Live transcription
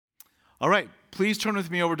All right, please turn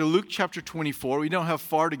with me over to Luke chapter 24. We don't have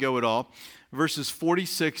far to go at all. Verses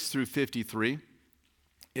 46 through 53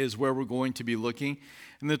 is where we're going to be looking.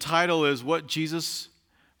 And the title is What Jesus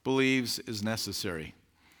Believes is Necessary.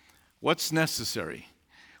 What's necessary?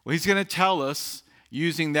 Well, he's going to tell us,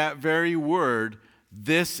 using that very word,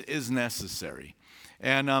 this is necessary.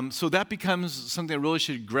 And so that becomes something that really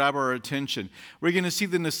should grab our attention. We're going to see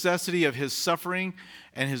the necessity of his suffering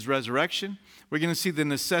and his resurrection. We're going to see the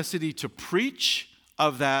necessity to preach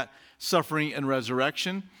of that suffering and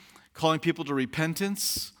resurrection, calling people to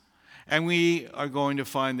repentance. And we are going to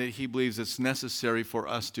find that he believes it's necessary for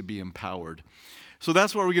us to be empowered. So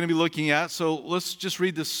that's what we're going to be looking at. So let's just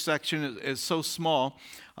read this section. It's so small.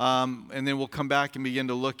 And then we'll come back and begin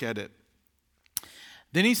to look at it.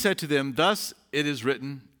 Then he said to them, "Thus it is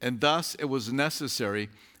written, and thus it was necessary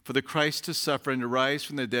for the Christ to suffer and to rise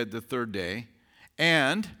from the dead the third day.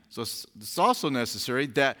 And," so it's also necessary,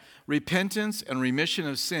 "that repentance and remission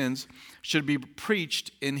of sins should be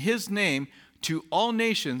preached in his name to all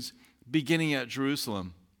nations, beginning at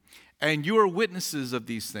Jerusalem. And you are witnesses of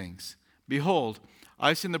these things. Behold,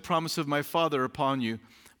 I send the promise of my Father upon you,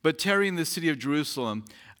 but tarry in the city of Jerusalem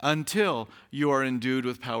until you are endued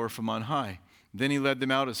with power from on high." Then he led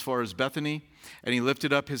them out as far as Bethany, and he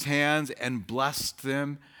lifted up his hands and blessed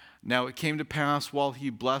them. Now it came to pass while he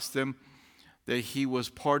blessed them that he was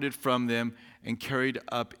parted from them and carried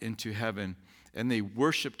up into heaven. And they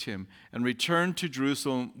worshipped him and returned to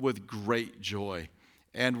Jerusalem with great joy,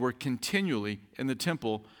 and were continually in the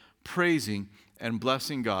temple praising and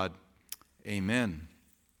blessing God. Amen.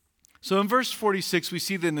 So in verse 46, we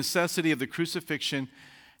see the necessity of the crucifixion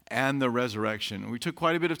and the resurrection. We took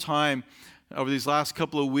quite a bit of time over these last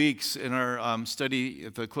couple of weeks in our study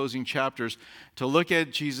at the closing chapters to look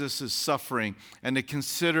at Jesus' suffering and to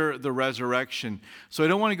consider the resurrection. So I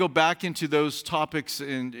don't want to go back into those topics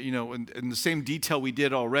in the same detail we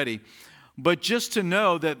did already, but just to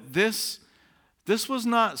know that this was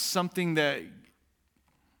not something that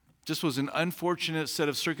just was an unfortunate set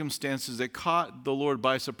of circumstances that caught the Lord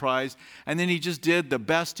by surprise, and then he just did the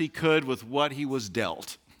best he could with what he was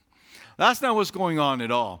dealt. That's not what's going on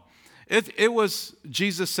at all. It was,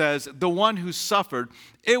 Jesus says, the one who suffered.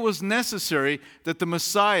 It was necessary that the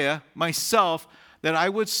Messiah, myself, that I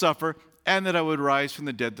would suffer and that I would rise from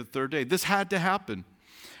the dead the third day. This had to happen.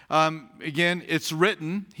 Again, it's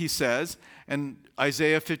written, he says, in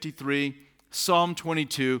Isaiah 53, Psalm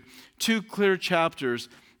 22, two clear chapters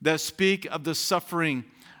that speak of the suffering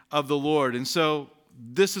of the Lord. And so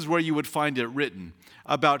this is where you would find it written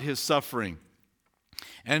about his suffering.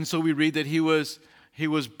 And so we read that he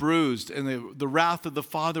was bruised, and the wrath of the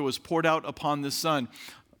Father was poured out upon the Son.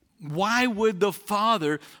 Why would the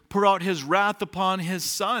Father pour out his wrath upon his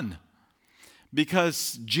Son?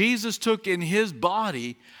 Because Jesus took in his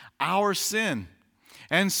body our sin.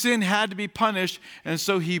 And sin had to be punished, and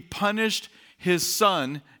so he punished his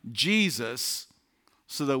Son, Jesus,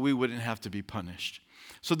 so that we wouldn't have to be punished.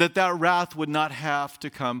 So that wrath would not have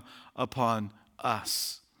to come upon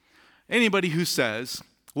us. Anybody who says,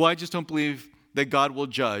 "Well, I just don't believe that God will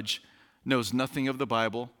judge," knows nothing of the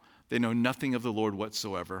Bible. They know nothing of the Lord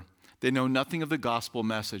whatsoever. They know nothing of the gospel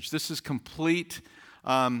message. This is complete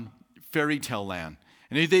fairy tale land.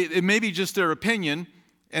 And it may be just their opinion,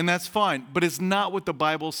 and that's fine, but it's not what the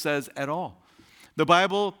Bible says at all. The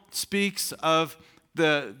Bible speaks of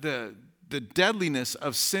the deadliness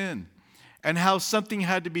of sin and how something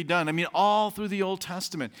had to be done. I mean, all through the Old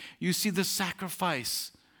Testament, you see the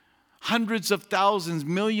sacrifice. Hundreds of thousands,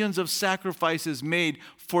 millions of sacrifices made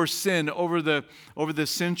for sin over the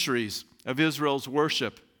centuries of Israel's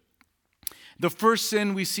worship. The first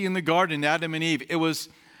sin we see in the garden, Adam and Eve,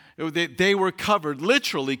 they were covered,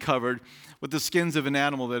 literally covered, with the skins of an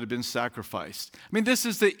animal that had been sacrificed. I mean, this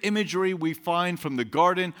is the imagery we find from the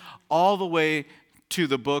garden all the way to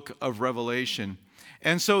the book of Revelation.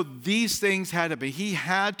 And so these things had to be. He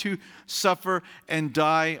had to suffer and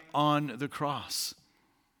die on the cross.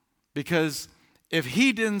 Because if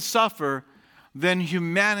he didn't suffer, then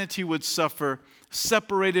humanity would suffer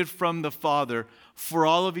separated from the Father for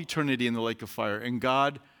all of eternity in the lake of fire. And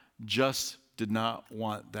God just did not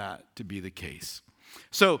want that to be the case.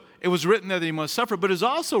 So it was written that he must suffer, but it's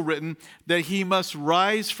also written that he must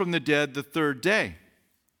rise from the dead the third day.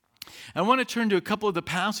 I want to turn to a couple of the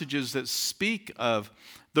passages that speak of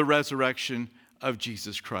the resurrection of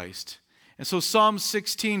Jesus Christ. And so Psalm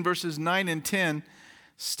 16, verses 9 and 10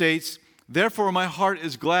 states, "Therefore my heart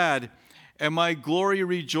is glad, and my glory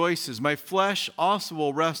rejoices. My flesh also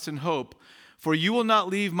will rest in hope. For you will not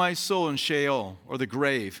leave my soul in Sheol," or the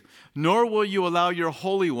grave, "nor will you allow your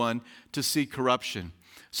Holy One to see corruption."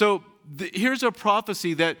 So here's a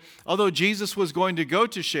prophecy that although Jesus was going to go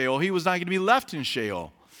to Sheol, he was not going to be left in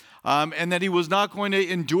Sheol. And that he was not going to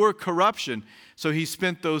endure corruption. So he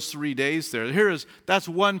spent those 3 days there. That's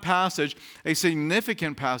one passage, a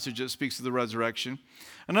significant passage that speaks of the resurrection.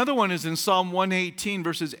 Another one is in Psalm 118,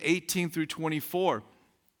 verses 18 through 24.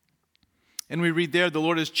 And we read there, "The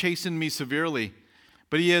Lord has chastened me severely,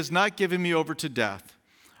 but he has not given me over to death.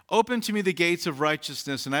 Open to me the gates of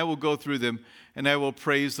righteousness, and I will go through them, and I will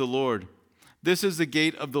praise the Lord. This is the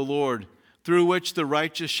gate of the Lord, through which the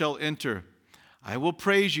righteous shall enter. I will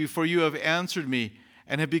praise you, for you have answered me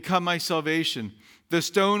and have become my salvation. The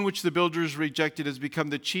stone which the builders rejected has become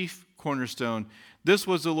the chief cornerstone. This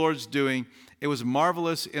was the Lord's doing. It was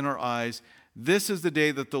marvelous in our eyes. This is the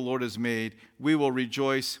day that the Lord has made. We will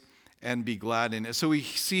rejoice and be glad in it." So we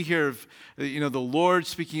see here, the Lord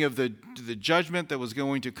speaking of the judgment that was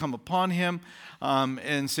going to come upon him,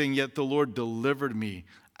 and saying, "Yet the Lord delivered me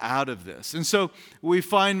out of this." And so we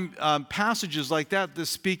find passages like that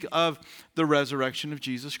speak of the resurrection of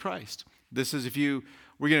Jesus Christ. This is,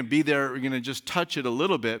 we're going to be there, we're going to just touch it a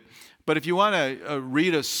little bit. But if you want to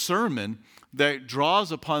read a sermon that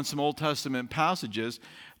draws upon some Old Testament passages,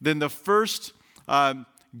 then the first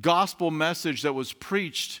gospel message that was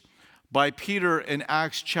preached by Peter in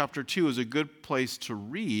Acts chapter 2 is a good place to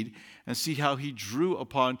read and see how he drew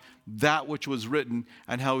upon that which was written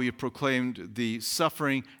and how he proclaimed the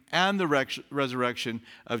suffering and the resurrection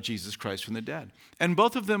of Jesus Christ from the dead. And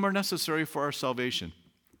both of them are necessary for our salvation.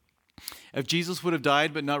 If Jesus would have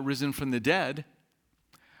died but not risen from the dead,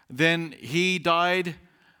 then he died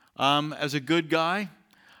as a good guy,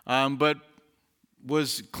 but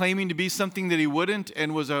was claiming to be something that he wouldn't,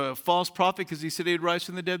 and was a false prophet because he said he'd rise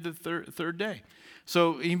from the dead the third day.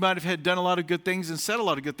 So he might have had done a lot of good things and said a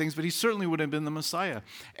lot of good things, but he certainly wouldn't have been the Messiah.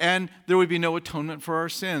 And there would be no atonement for our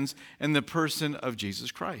sins in the person of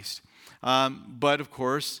Jesus Christ. But of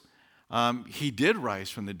course, he did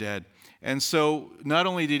rise from the dead. And so not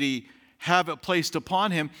only did he have it placed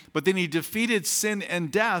upon him, but then he defeated sin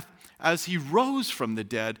and death as he rose from the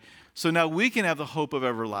dead. So now we can have the hope of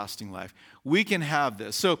everlasting life. We can have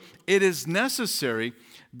this. So it is necessary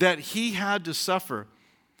that he had to suffer.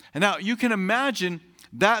 And now you can imagine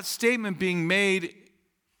that statement being made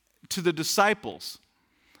to the disciples.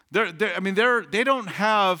 They don't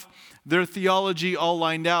have their theology all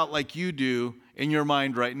lined out like you do in your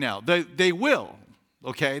mind right now. They will,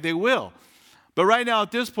 okay? They will. But right now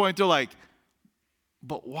at this point, they're like,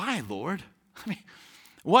 "But why, Lord? I mean,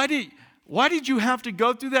 why did you have to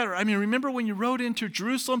go through that? I mean, remember when you rode into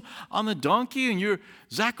Jerusalem on the donkey and you're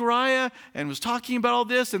Zechariah and was talking about all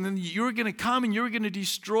this, and then you were going to come and you were going to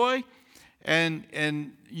destroy?"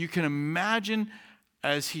 And you can imagine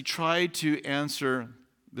as he tried to answer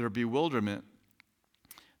their bewilderment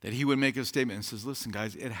that he would make a statement and says, "Listen,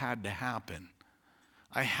 guys, it had to happen.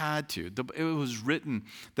 I had to. It was written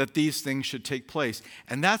that these things should take place."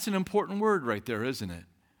 And that's an important word right there, isn't it?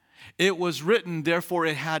 It was written, therefore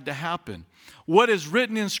it had to happen. What is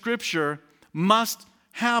written in Scripture must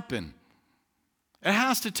happen. It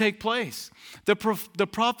has to take place. The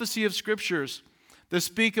prophecy of Scriptures that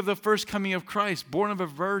speak of the first coming of Christ, born of a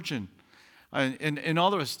virgin, and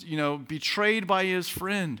all of us, betrayed by his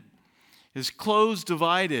friend, his clothes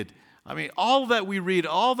divided. I mean, all that we read,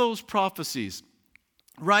 all those prophecies,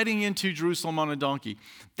 riding into Jerusalem on a donkey,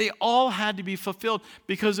 they all had to be fulfilled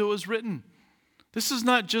because it was written. This is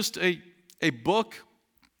not just a book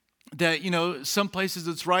that, some places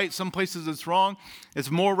it's right, some places it's wrong.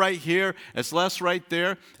 It's more right here, it's less right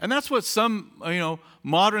there. And that's what some,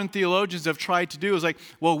 modern theologians have tried to do is like,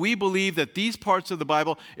 well, we believe that these parts of the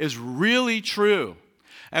Bible is really true.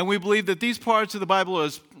 And we believe that these parts of the Bible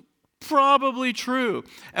is probably true.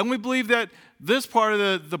 And we believe that this part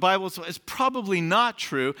of the Bible is probably not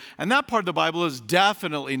true. And that part of the Bible is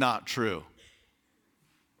definitely not true.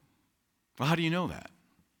 Well, how do you know that?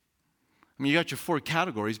 I mean, you got your 4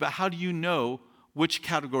 categories, but how do you know which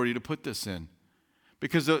category to put this in?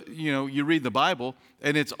 Because, you read the Bible,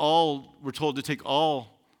 and we're told to take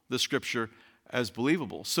all the Scripture as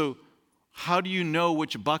believable. So how do you know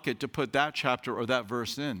which bucket to put that chapter or that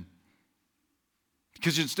verse in?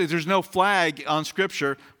 Because there's no flag on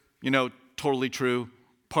Scripture, totally true,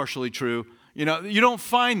 partially true. You don't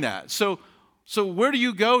find that. So where do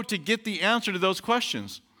you go to get the answer to those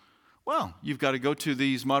questions? Well, you've got to go to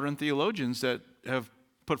these modern theologians that have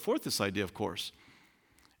put forth this idea, of course.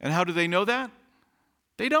 And how do they know that?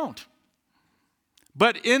 They don't.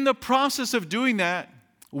 But in the process of doing that,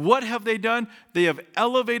 what have they done? They have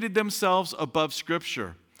elevated themselves above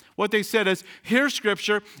Scripture. What they said is, here's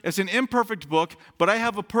Scripture, it's an imperfect book, but I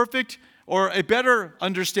have a perfect or a better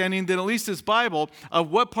understanding than at least this Bible of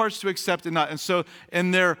what parts to accept and not. And so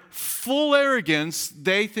in their full arrogance,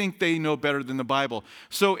 they think they know better than the Bible.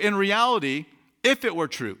 So in reality, if it were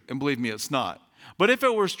true, and believe me, it's not, but if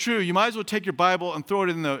it was true, you might as well take your Bible and throw it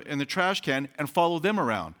in the trash can and follow them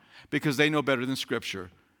around because they know better than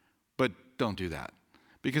Scripture. But don't do that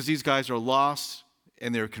because these guys are lost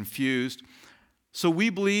and they're confused. So we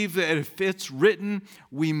believe that if it's written,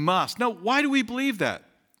 we must. Now, why do we believe that?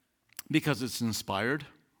 Because it's inspired.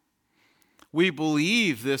 We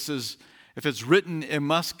believe this is, if it's written, it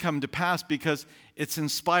must come to pass because it's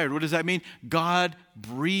inspired. What does that mean? God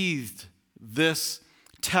breathed this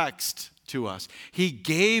text to us. He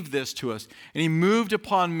gave this to us, and He moved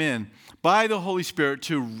upon men by the Holy Spirit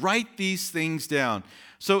to write these things down.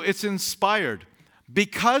 So it's inspired.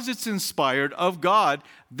 Because it's inspired of God,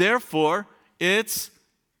 therefore, it's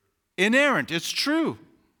inerrant. It's true.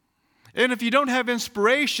 And if you don't have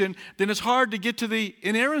inspiration, then it's hard to get to the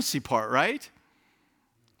inerrancy part, right?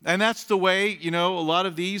 And that's the way, a lot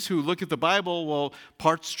of these who look at the Bible, well,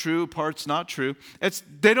 part's true, part's not true.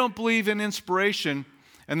 They don't believe in inspiration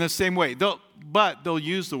in the same way. They'll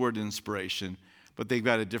use the word inspiration, but they've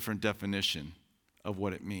got a different definition of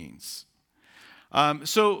what it means.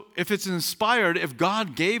 So if it's inspired, if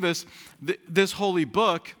God gave us this holy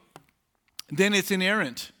book, then it's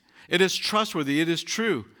inerrant. It is trustworthy. It is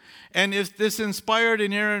true. And if this inspired,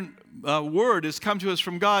 inerrant word has come to us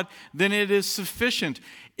from God, then it is sufficient.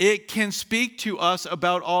 It can speak to us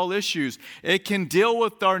about all issues. It can deal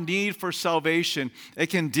with our need for salvation. It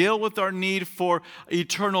can deal with our need for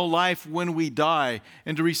eternal life when we die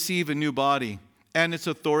and to receive a new body. And it's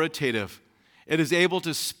authoritative. It is able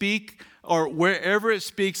to speak, or wherever it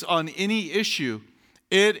speaks on any issue,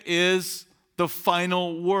 it is the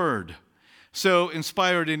final word. So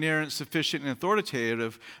inspired, inerrant, sufficient, and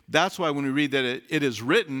authoritative. That's why when we read that it is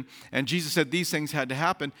written, and Jesus said these things had to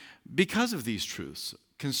happen because of these truths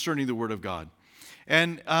concerning the Word of God.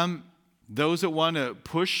 And those that want to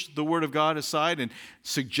push the Word of God aside and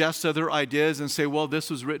suggest other ideas and say, well, this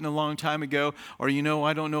was written a long time ago, or,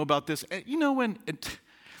 I don't know about this.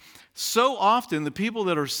 So often the people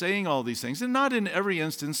that are saying all these things, and not in every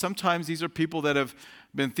instance, sometimes these are people that have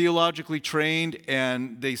been theologically trained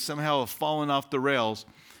and they somehow have fallen off the rails.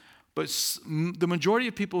 But the majority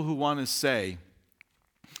of people who want to say,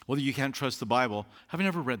 well, you can't trust the Bible, have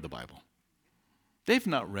never read the Bible. They've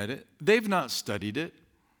not read it. They've not studied it.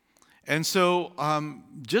 And so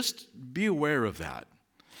just be aware of that.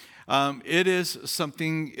 It is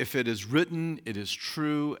something, if it is written, it is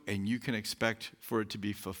true, and you can expect for it to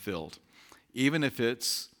be fulfilled. Even if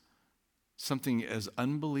it's something as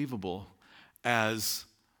unbelievable as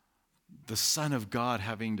the Son of God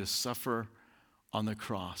having to suffer on the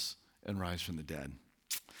cross and rise from the dead.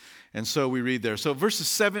 And so we read there. So verses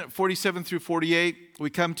 47 through 48,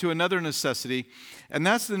 we come to another necessity, and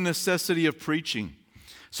that's the necessity of preaching.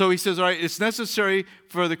 So he says, all right, it's necessary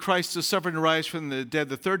for the Christ to suffer and rise from the dead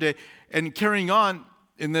the third day, and carrying on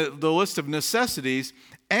in the list of necessities,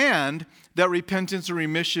 and that repentance and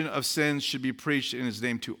remission of sins should be preached in His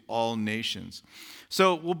name to all nations.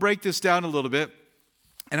 So we'll break this down a little bit,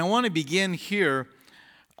 and I want to begin here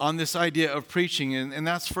on this idea of preaching, and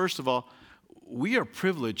that's, first of all, we are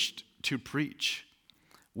privileged to preach.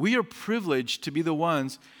 We are privileged to be the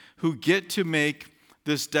ones who get to make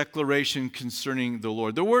this declaration concerning the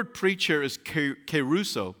Lord. The word preach here is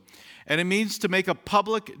keruso, and it means to make a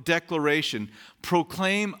public declaration,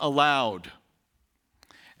 proclaim aloud.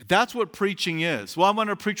 That's what preaching is. Well, I'm going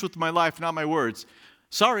to preach with my life, not my words.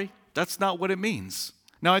 Sorry, that's not what it means.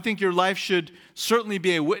 Now, I think your life should certainly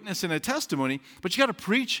be a witness and a testimony, but you got to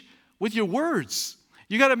preach with your words.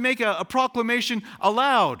 You got to make a proclamation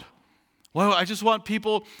aloud. Well, I just want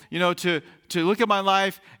people, to look at my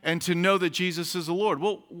life and to know that Jesus is the Lord.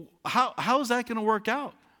 Well, how is that going to work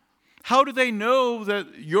out? How do they know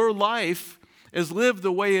that your life is lived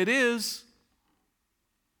the way it is?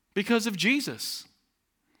 Because of Jesus.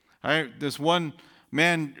 This one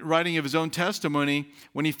man writing of his own testimony,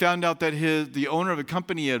 when he found out that the owner of the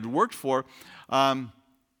company he had worked for, the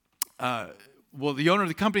owner of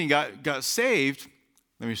the company got saved.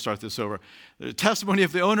 Let me start this over. The testimony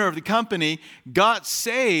of the owner of the company got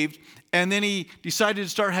saved, and then he decided to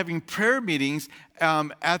start having prayer meetings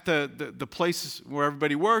at the places where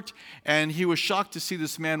everybody worked, and he was shocked to see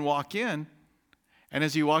this man walk in. And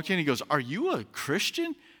as he walked in, he goes, "Are you a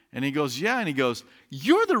Christian?" And he goes, "Yeah." And he goes,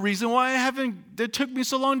 "You're the reason why it took me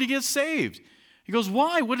so long to get saved." He goes,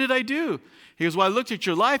 "Why? What did I do?" He goes, "Well, I looked at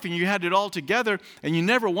your life and you had it all together and you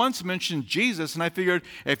never once mentioned Jesus. And I figured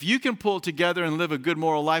if you can pull it together and live a good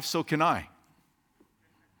moral life, so can I."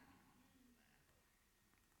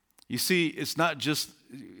 You see, it's not just,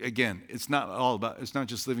 again, it's not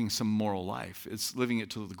just living some moral life. It's living it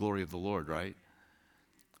to the glory of the Lord, right?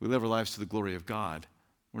 We live our lives to the glory of God.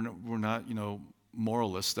 We're not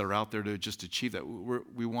moralists that are out there to just achieve that.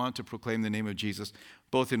 We want to proclaim the name of Jesus,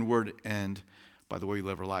 both in word and by the way we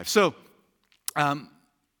live our life. So,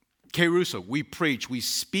 Kerusso, we preach, we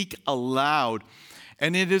speak aloud,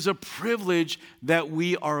 and it is a privilege that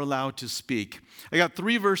we are allowed to speak. I got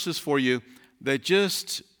 3 verses for you that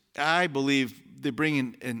just, I believe, they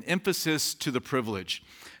bring an emphasis to the privilege.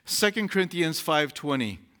 2 Corinthians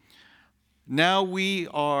 5:20. Now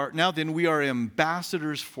then we are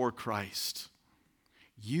ambassadors for Christ.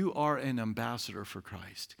 You are an ambassador for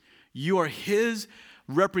Christ. You are his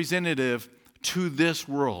representative to this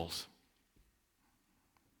world.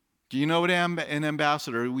 Do you know what an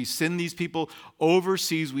ambassador? We send these people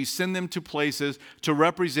overseas. We send them to places to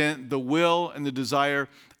represent the will and the desire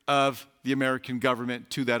of the American government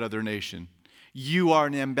to that other nation. You are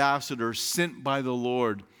an ambassador sent by the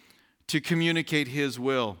Lord to communicate his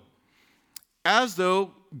will, as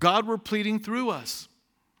though God were pleading through us.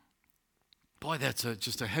 Boy, that's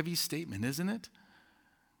just a heavy statement, isn't it?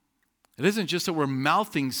 It isn't just that we're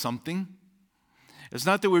mouthing something. It's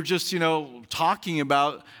not that we're just, talking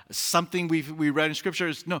about something we read in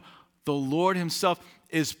Scripture. No, the Lord himself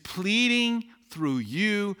is pleading through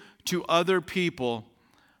you to other people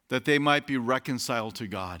that they might be reconciled to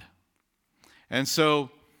God. And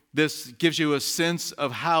so this gives you a sense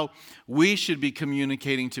of how we should be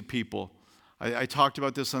communicating to people. I talked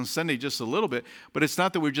about this on Sunday just a little bit, but it's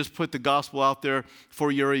not that we just put the gospel out there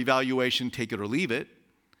for your evaluation, take it or leave it.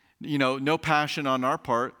 No passion on our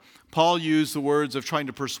part. Paul used the words of trying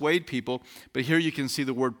to persuade people, but here you can see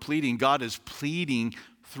the word pleading. God is pleading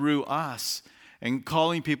through us and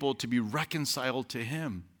calling people to be reconciled to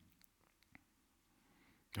him.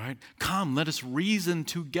 All right? Come, let us reason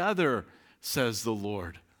together, says the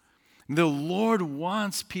Lord. The Lord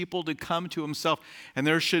wants people to come to himself, and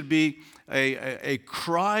there should be a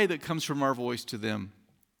cry that comes from our voice to them.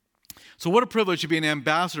 So what a privilege to be an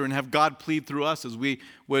ambassador and have God plead through us as we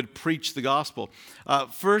would preach the gospel.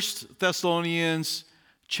 1 Thessalonians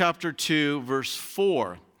chapter 2, verse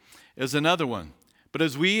 4 is another one. But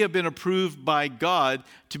as we have been approved by God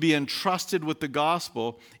to be entrusted with the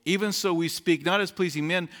gospel, even so we speak not as pleasing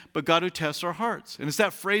men, but God who tests our hearts. And it's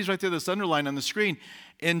that phrase right there that's underlined on the screen,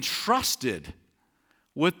 entrusted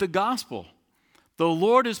with the gospel. The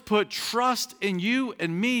Lord has put trust in you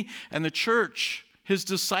and me and the church, his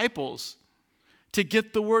disciples, to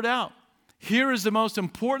get the word out. Here is the most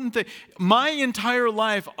important thing. My entire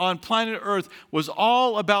life on planet Earth was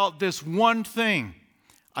all about this one thing.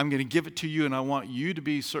 I'm going to give it to you, and I want you to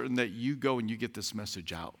be certain that you go and you get this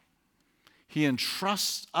message out. He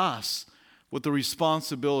entrusts us with the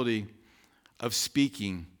responsibility of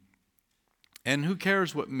speaking. And who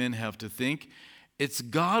cares what men have to think? It's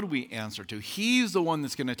God we answer to. He's the one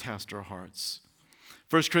that's going to test our hearts.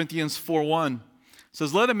 1 Corinthians 4:1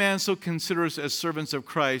 says, let a man so consider us as servants of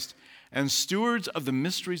Christ and stewards of the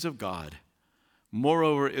mysteries of God.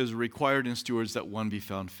 Moreover, it is required in stewards that one be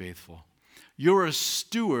found faithful. You're a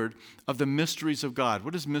steward of the mysteries of God.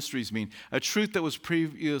 What does mysteries mean? A truth that was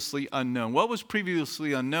previously unknown. What was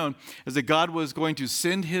previously unknown is that God was going to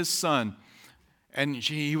send his son, and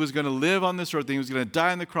he was going to live on this earth, and he was going to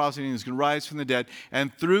die on the cross, and he was going to rise from the dead,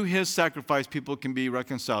 and through his sacrifice, people can be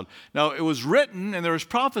reconciled. Now, it was written, and there was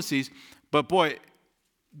prophecies, but boy,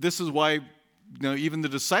 this is why even the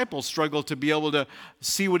disciples struggled to be able to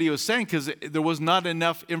see what he was saying, because there was not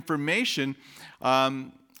enough information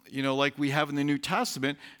like we have in the New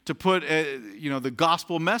Testament, to put, the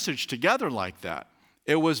gospel message together like that.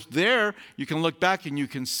 It was there. You can look back and you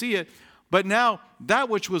can see it. But now, that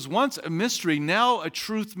which was once a mystery, now a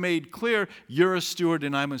truth made clear, you're a steward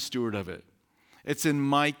and I'm a steward of it. It's in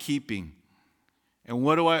my keeping. And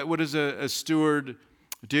what does a steward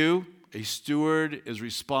do? A steward is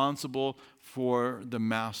responsible for the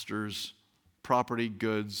master's property,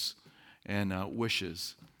 goods, and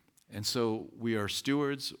wishes. And so we are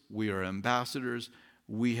stewards, we are ambassadors,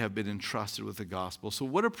 we have been entrusted with the gospel. So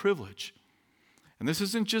what a privilege. And this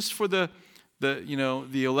isn't just for the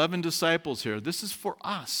 11 disciples here. This is for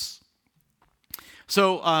us.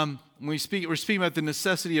 So when we're speaking about the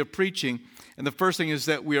necessity of preaching, and the first thing is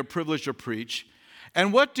that we are privileged to preach.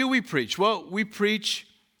 And what do we preach? Well, we preach,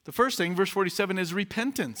 the first thing, verse 47, is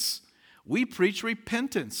repentance. We preach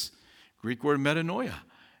repentance. Greek word metanoia.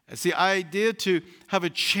 It's the idea to have a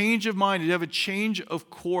change of mind, to have a change of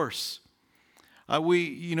course.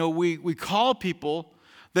 We call people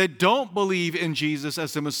that don't believe in Jesus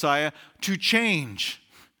as the Messiah to change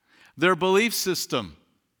their belief system.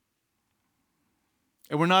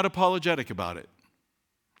 And we're not apologetic about it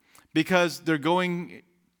because they're going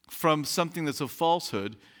from something that's a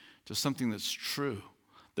falsehood to something that's true.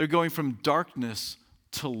 They're going from darkness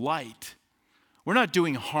to light. We're not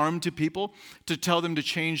doing harm to people to tell them to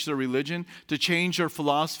change their religion, to change their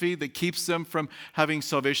philosophy that keeps them from having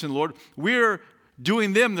salvation in the Lord. We're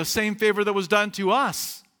doing them the same favor that was done to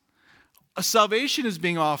us. A salvation is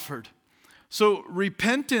being offered. So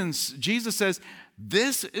repentance, Jesus says,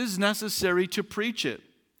 this is necessary to preach it.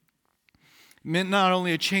 It meant not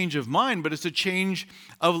only a change of mind, but it's a change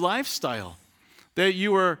of lifestyle. That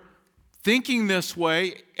you are thinking this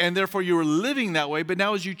way, and therefore you are living that way. But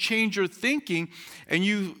now as you change your thinking and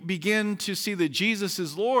you begin to see that Jesus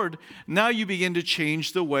is Lord, now you begin to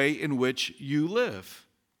change the way in which you live.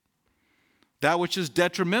 That which is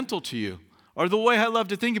detrimental to you. Or the way I love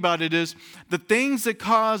to think about it is the things that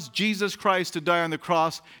caused Jesus Christ to die on the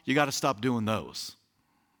cross, you got to stop doing those.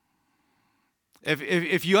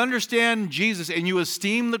 If you understand Jesus and you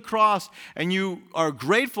esteem the cross and you are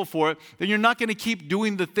grateful for it, then you're not going to keep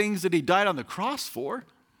doing the things that he died on the cross for.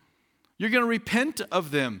 You're going to repent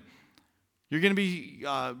of them. You're going to be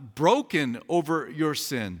broken over your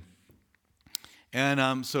sin.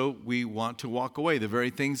 And so we want to walk away. The very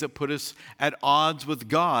things that put us at odds with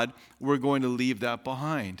God, we're going to leave that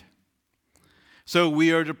behind. So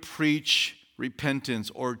we are to preach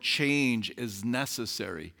repentance or change is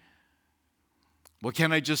necessary. Well,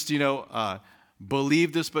 can I just,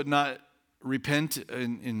 believe this but not repent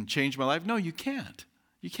and change my life? No, you can't.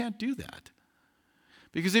 You can't do that.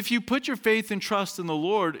 Because if you put your faith and trust in the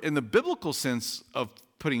Lord, in the biblical sense of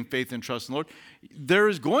putting faith and trust in the Lord, there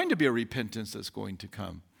is going to be a repentance that's going to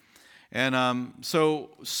come. And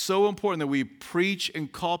so important that we preach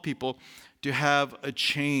and call people to have a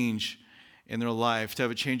change in their life, to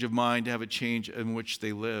have a change of mind, to have a change in which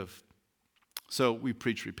they live. So we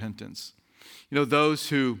preach repentance. Those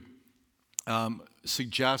who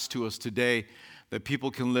suggest to us today that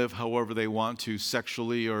people can live however they want to,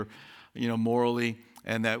 sexually or, morally,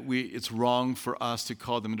 and that it's wrong for us to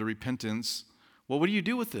call them to repentance. Well, what do you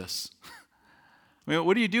do with this?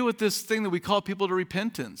 What do you do with this thing that we call people to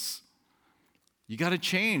repentance? You got to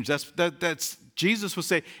change. That's Jesus would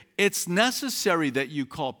say, it's necessary that you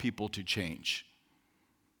call people to change.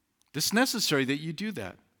 It's necessary that you do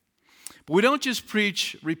that. But we don't just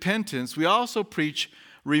preach repentance, we also preach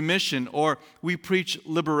remission, or we preach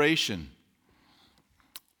liberation.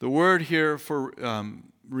 The word here for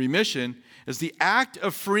remission is the act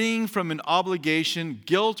of freeing from an obligation,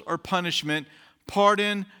 guilt or punishment,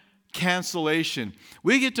 pardon, cancellation.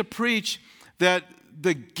 We get to preach that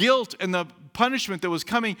the guilt and the punishment that was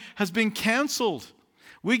coming has been canceled.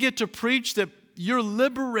 We get to preach that you're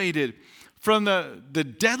liberated from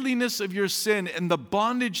the deadliness of your sin and the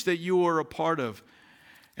bondage that you are a part of.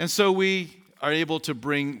 And so we are able to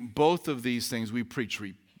bring both of these things. We preach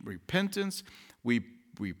repentance. We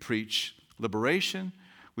preach liberation.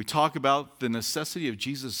 We talk about the necessity of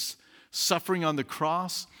Jesus suffering on the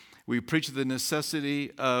cross. We preach the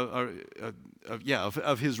necessity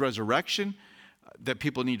of his resurrection, that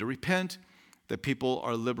people need to repent, that people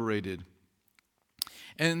are liberated.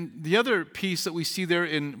 And the other piece that we see there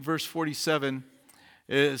in verse 47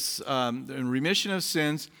 is in remission of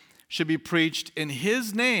sins should be preached in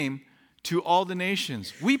his name to all the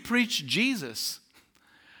nations. We preach Jesus.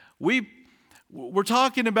 We're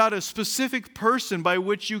talking about a specific person by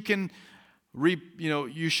which you can,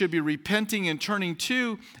 you should be repenting and turning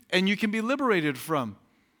to, and you can be liberated from.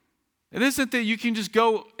 It isn't that you can just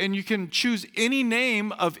go and you can choose any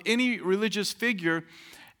name of any religious figure,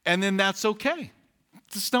 and then that's okay.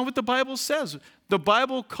 That's not what the Bible says. The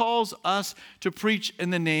Bible calls us to preach in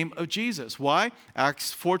the name of Jesus. Why?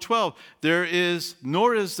 Acts 4:12.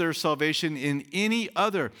 Nor is there salvation in any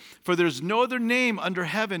other, for there's no other name under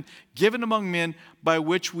heaven given among men by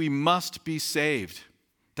which we must be saved.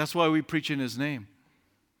 That's why we preach in his name.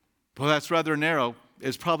 Well, that's rather narrow.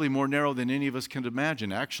 It's probably more narrow than any of us can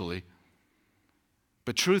imagine, actually.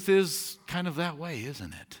 But truth is kind of that way,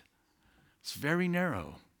 isn't it? It's very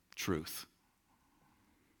narrow truth.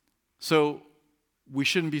 So we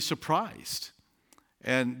shouldn't be surprised.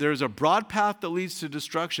 And there's a broad path that leads to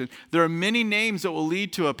destruction. There are many names that will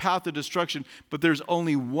lead to a path of destruction, but there's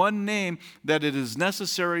only one name that it is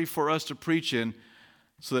necessary for us to preach in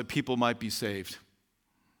so that people might be saved.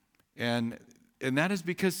 And that is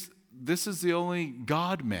because this is the only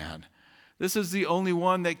God-man. This is the only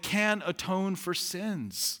one that can atone for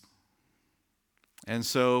sins. And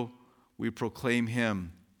so we proclaim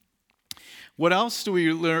him. What else do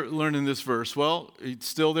we learn in this verse? Well, it's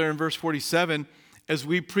still there in verse 47, as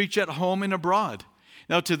we preach at home and abroad.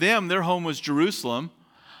 Now to them, their home was Jerusalem.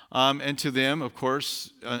 and to them, of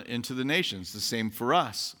course, into the nations. The same for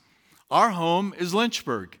us. Our home is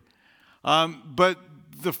Lynchburg, but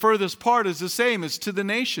the furthest part is the same. It's to the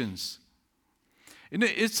nations. And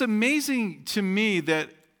it's amazing to me that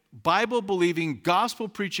Bible-believing,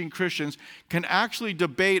 gospel-preaching Christians can actually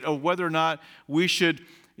debate of whether or not we should,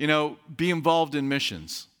 be involved in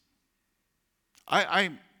missions.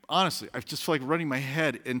 I honestly, I just feel like running my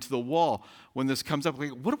head into the wall when this comes up. Like,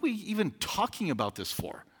 what are we even talking about this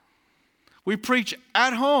for? We preach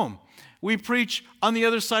at home. We preach on the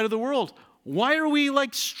other side of the world. Why are we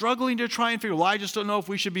struggling to try and figure, well, I just don't know if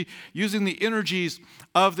we should be using the energies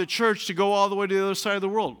of the church to go all the way to the other side of the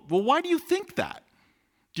world. Well, why do you think that?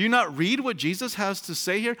 Do you not read what Jesus has to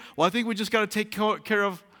say here? Well, I think we just got to take care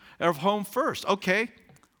of home first. Okay,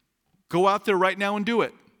 go out there right now and do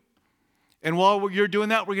it. And while you're doing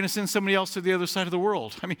that, we're going to send somebody else to the other side of the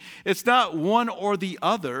world. I mean, it's not one or the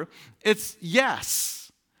other. It's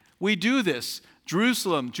yes, we do this.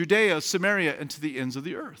 Jerusalem, Judea, Samaria, and to the ends of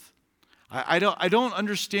the earth. I don't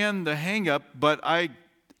understand the hang-up, but I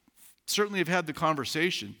certainly have had the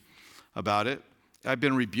conversation about it. I've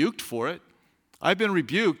been rebuked for it. I've been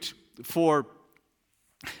rebuked for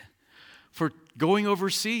going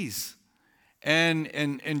overseas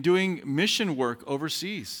and doing mission work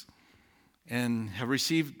overseas, and have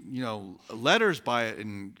received letters by it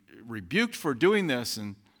and rebuked for doing this.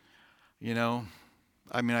 And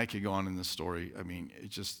I could go on in this story.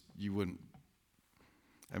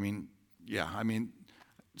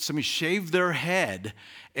 Somebody shaved their head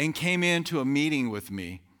and came into a meeting with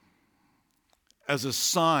me as a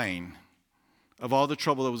sign of all the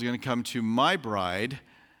trouble that was going to come to my bride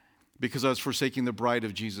because I was forsaking the bride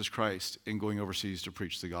of Jesus Christ and going overseas to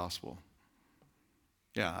preach the gospel.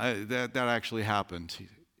 Yeah, that actually happened.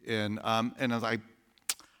 And I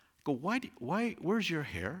go, why, where's your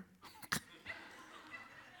hair?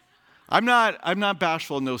 I'm not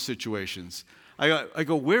bashful in those situations. I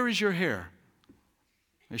go, where is your hair?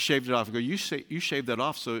 I shaved it off. I go, you shaved that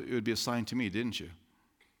off so it would be a sign to me, didn't you?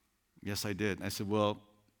 Yes, I did. And I said, well,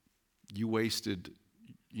 you wasted,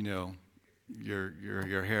 your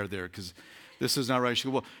hair there because this is not right. She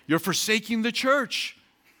goes, well, you're forsaking the church,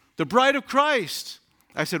 the bride of Christ.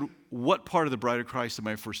 I said, what part of the bride of Christ am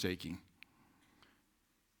I forsaking?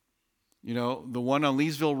 The one on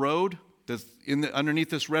Leesville Road that's underneath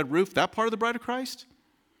this red roof, that part of the bride of Christ?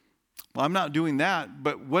 Well, I'm not doing that,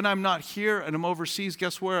 but when I'm not here and I'm overseas,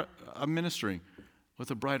 guess where I'm ministering? With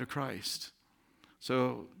the bride of Christ.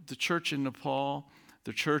 So the church in Nepal,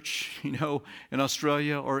 the church, in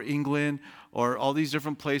Australia or England or all these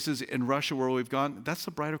different places in Russia where we've gone, that's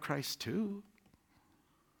the bride of Christ too.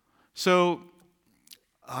 So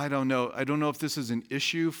I don't know. I don't know if this is an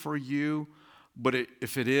issue for you, but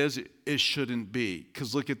if it is, it shouldn't be.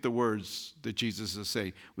 Because look at the words that Jesus is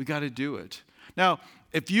saying. We got to do it. Now,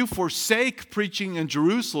 if you forsake preaching in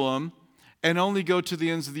Jerusalem and only go to the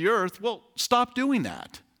ends of the earth, well, stop doing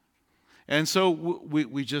that. And so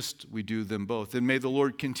we do them both. And may the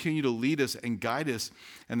Lord continue to lead us and guide us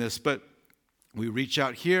in this. But we reach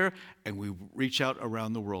out here and we reach out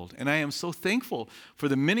around the world. And I am so thankful for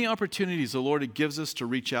the many opportunities the Lord gives us to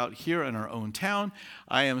reach out here in our own town.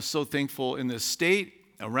 I am so thankful in this state,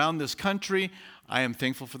 around this country. I am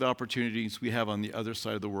thankful for the opportunities we have on the other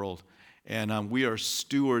side of the world. And we are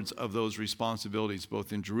stewards of those responsibilities,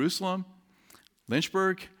 both in Jerusalem,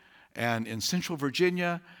 Lynchburg, and in Central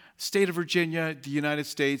Virginia, state of Virginia, the United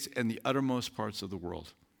States, and the uttermost parts of the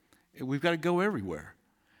world. We've got to go everywhere.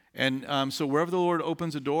 And so wherever the Lord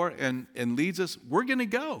opens a door and leads us, we're going to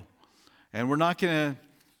go. And we're not going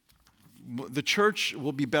to, the church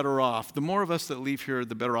will be better off. The more of us that leave here,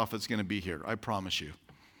 the better off it's going to be here. I promise you.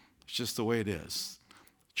 It's just the way it is.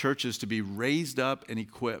 Church is to be raised up and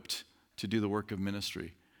equipped to do the work of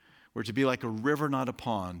ministry. We're to be like a river, not a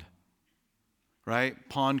pond. Right?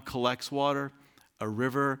 Pond collects water. A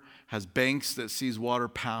river has banks that sees water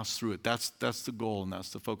pass through it. That's the goal and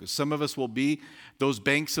that's the focus. Some of us will be those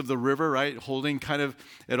banks of the river, right? Holding kind of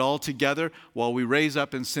it all together while we raise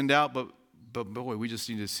up and send out. But boy, we just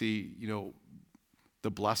need to see,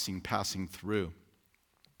 the blessing passing through.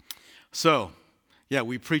 So, yeah,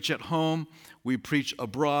 we preach at home. We preach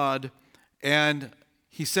abroad. And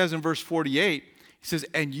he says in verse 48, he says,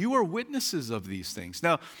 and you are witnesses of these things.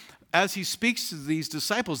 Now, as he speaks to these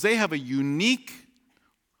disciples, they have a unique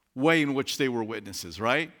way in which they were witnesses,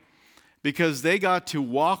 right? Because they got to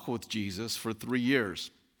walk with Jesus for 3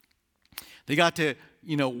 years. They got to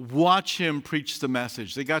watch him preach the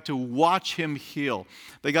message. They got to watch him heal.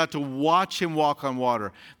 They got to watch him walk on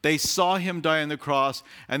water. They saw him die on the cross,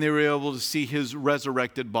 and they were able to see his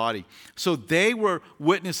resurrected body. So they were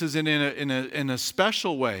witnesses in a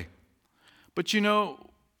special way. But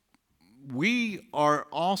we are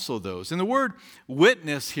also those. And the word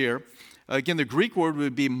witness here, again, the Greek word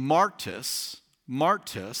would be martus,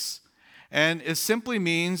 and it simply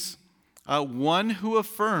means one who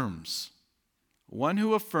affirms. One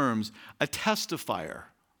who affirms, a testifier,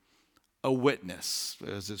 a witness,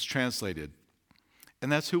 as it's translated.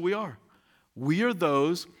 And that's who we are. We are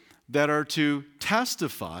those that are to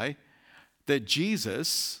testify that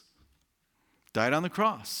Jesus died on the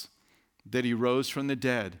cross, that he rose from the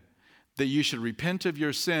dead, that you should repent of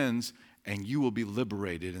your sins and you will be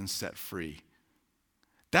liberated and set free.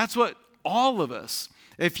 That's what all of us,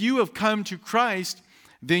 if you have come to Christ,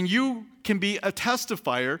 then you can be a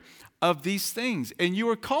testifier of these things. And you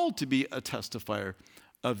are called to be a testifier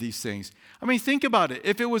of these things. I mean, think about it.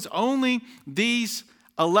 If it was only these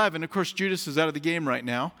 11, of course, Judas is out of the game right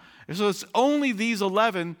now. So it's only these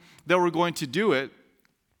 11 that were going to do it.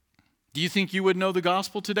 Do you think you would know the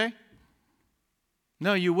gospel today?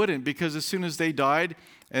 No, you wouldn't, because as soon as they died,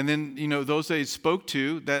 and then, those they spoke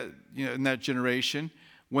to that, in that generation,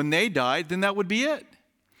 when they died, then that would be it.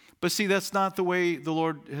 But see, that's not the way the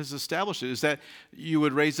Lord has established it, is that you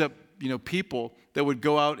would raise up, people that would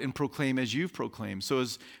go out and proclaim as you've proclaimed. So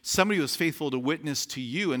as somebody who was faithful to witness to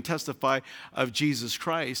you and testify of Jesus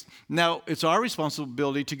Christ, now it's our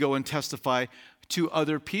responsibility to go and testify to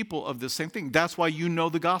other people of the same thing. That's why you know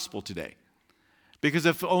the gospel today. Because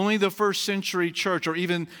if only the first century church, or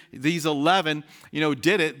even these 11,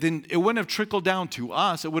 did it, then it wouldn't have trickled down to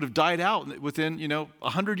us. It would have died out within,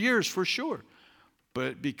 100 years for sure.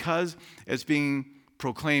 But because it's being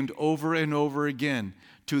proclaimed over and over again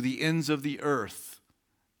to the ends of the earth,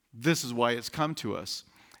 this is why it's come to us.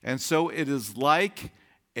 And so it is like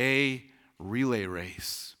a relay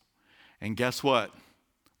race. And guess what?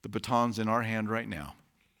 The baton's in our hand right now.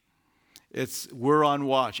 We're on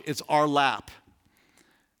watch. It's our lap.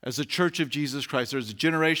 As a church of Jesus Christ, there's a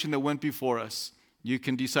generation that went before us. You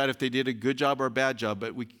can decide if they did a good job or a bad job,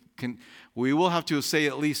 but we will have to say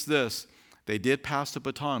at least this. They did pass the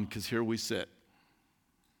baton, because here we sit.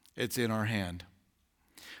 It's in our hand.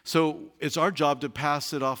 So it's our job to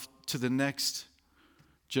pass it off to the next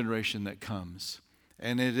generation that comes.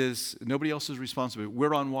 And it is nobody else's responsibility.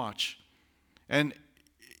 We're on watch. And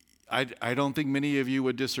I don't think many of you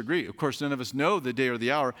would disagree. Of course, none of us know the day or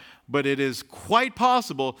the hour, but it is quite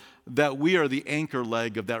possible that we are the anchor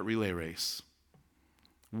leg of that relay race.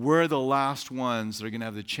 We're the last ones that are going to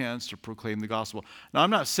have the chance to proclaim the gospel. Now, I'm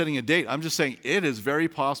not setting a date. I'm just saying it is very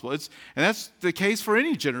possible. And that's the case for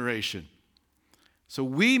any generation. So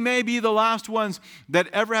we may be the last ones that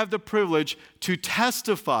ever have the privilege to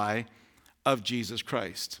testify of Jesus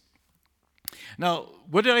Christ. Now,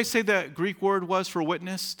 what did I say the Greek word was for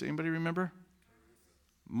witness? Does anybody remember?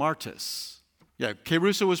 Martus. Yeah,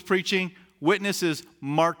 Kerusa was preaching. Witness is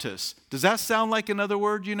martus. Does that sound like another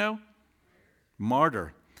word you know?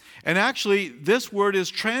 Martyr. And actually, this word is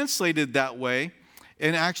translated that way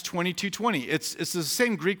in Acts 22:20. It's the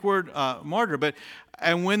same Greek word, martyr, but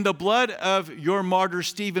and when the blood of your martyr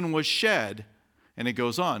Stephen was shed, and it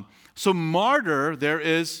goes on. So martyr,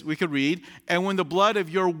 we could read, and when the blood of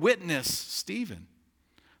your witness Stephen.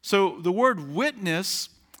 So the word witness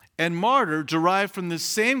and martyr derive from the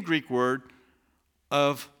same Greek word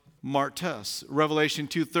of martes. Revelation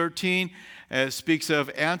 2:13 speaks of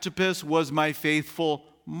Antipas was my faithful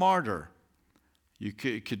martyr.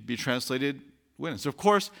 It could be translated witness. Of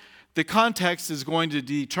course, the context is going to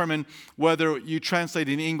determine whether you translate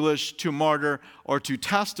in English to martyr or to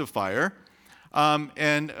testifier.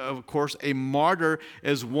 And of course, a martyr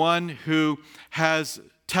is one who has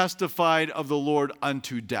testified of the Lord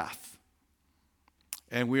unto death.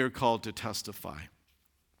 And we are called to testify.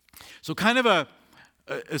 So kind of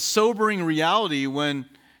a sobering reality when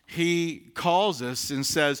he calls us and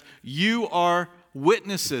says, you are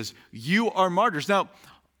witnesses, you are martyrs. Now,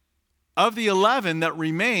 of the 11 that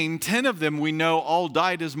remain, 10 of them we know all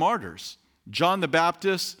died as martyrs. John the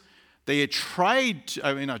Baptist, John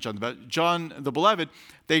the Beloved,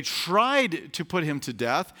 they tried to put him to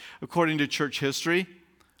death, according to church history,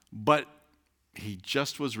 but he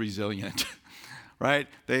just was resilient, right?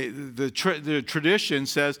 The tradition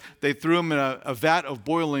says they threw him in a vat of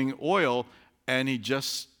boiling oil, and he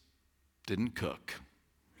just didn't cook.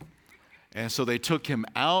 And so they took him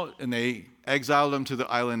out, and they exiled him to the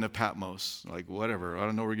island of Patmos. Like, whatever, I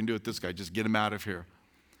don't know what we're going to do with this guy. Just get him out of here.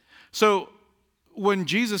 So when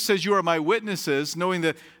Jesus says, you are my witnesses, knowing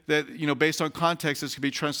that based on context, this could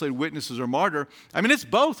be translated witnesses or martyr. I mean, it's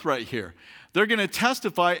both right here. They're going to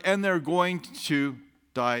testify and they're going to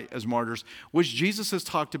die as martyrs, which Jesus has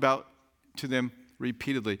talked about to them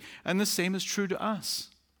repeatedly. And the same is true to us.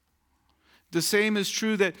 The same is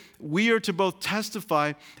true that we are to both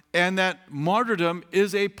testify and that martyrdom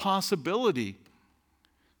is a possibility.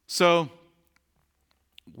 So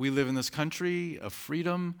we live in this country of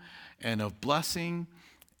freedom and of blessing,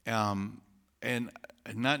 and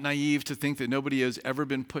not naive to think that nobody has ever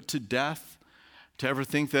been put to death, to ever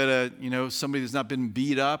think that somebody has not been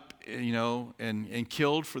beat up, and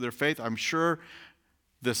killed for their faith. I'm sure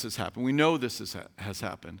this has happened. We know this has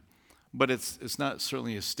happened, but it's not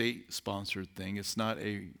certainly a state-sponsored thing. It's not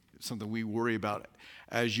something we worry about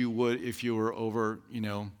as you would if you were over,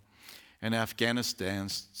 in Afghanistan,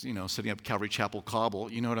 setting up Calvary Chapel,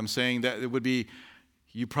 Kabul. You know what I'm saying? That it would be,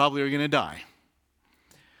 you probably are going to die.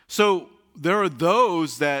 So there are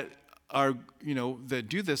those that are, that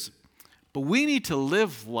do this, but we need to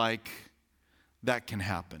live like that can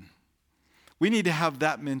happen. We need to have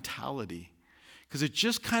that mentality because it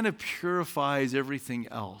just kind of purifies everything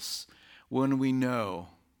else when we know.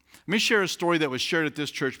 Let me share a story that was shared at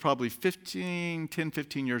this church probably 15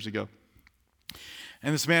 years ago.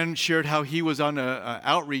 And this man shared how he was on an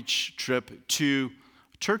outreach trip to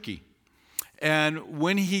Turkey. And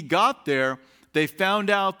when he got there, they found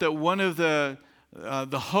out that one of the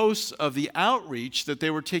hosts of the outreach that they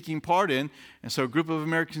were taking part in, and so a group of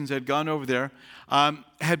Americans had gone over there,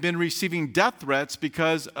 had been receiving death threats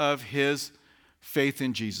because of his faith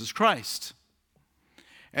in Jesus Christ.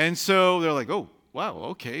 And so they're like, oh, wow,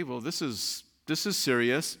 okay, well, this is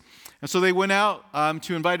serious. And so they went out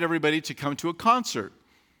to invite everybody to come to a concert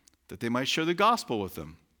that they might share the gospel with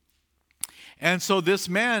them. And so this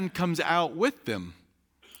man comes out with them.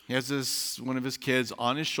 He has one of his kids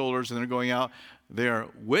on his shoulders, and they're going out. They're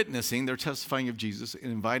witnessing, they're testifying of Jesus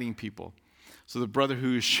and inviting people. So the brother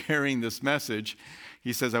who is sharing this message,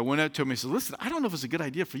 he says, I went up to him and he said, listen, I don't know if it's a good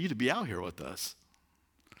idea for you to be out here with us.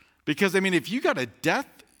 Because, if you got a death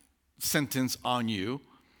sentence on you,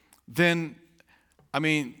 then,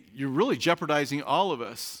 you're really jeopardizing all of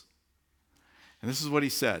us. And this is what he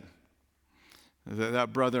said.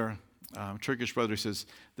 That brother, Turkish brother, says,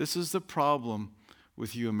 this is the problem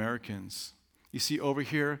with you Americans. You see, over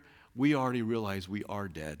here, we already realize we are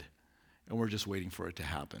dead, and we're just waiting for it to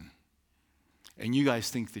happen. And you guys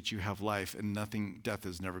think that you have life, and death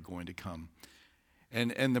is never going to come.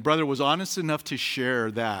 And the brother was honest enough to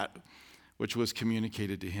share that, which was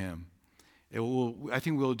communicated to him. I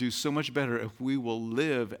think we'll do so much better if we will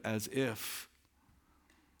live as if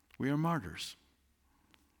we are martyrs.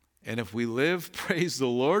 And if we live, praise the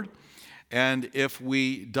Lord. And if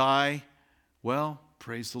we die, well,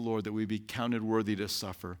 praise the Lord that we be counted worthy to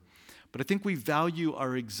suffer. But I think we value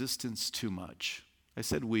our existence too much. I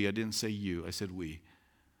said we, I didn't say you, I said we.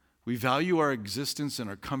 We value our existence and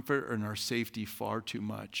our comfort and our safety far too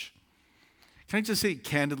much. Can I just say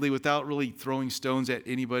candidly, without really throwing stones at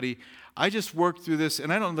anybody, I just worked through this,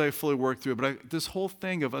 and I don't know that I fully worked through it, but this whole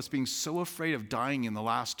thing of us being so afraid of dying in the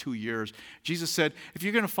last 2 years, Jesus said, if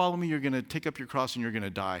you're going to follow me, you're going to take up your cross and you're going to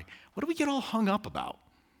die. What do we get all hung up about?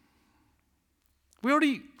 We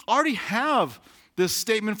already have this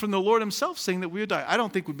statement from the Lord himself saying that we would die. I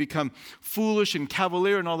don't think we become foolish and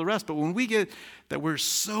cavalier and all the rest, but when we get that we're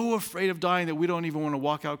so afraid of dying that we don't even want to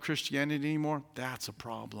walk out Christianity anymore, that's a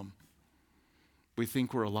problem. We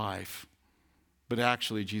think we're alive. But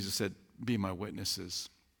actually, Jesus said, be my witnesses.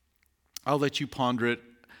 I'll let you ponder it.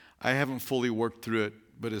 I haven't fully worked through it,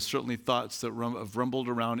 but it's certainly thoughts that have rumbled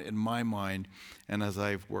around in my mind and as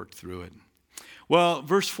I've worked through it. Well,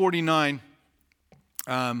 verse 49,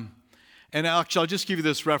 and actually, I'll just give you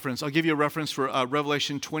this reference. I'll give you a reference for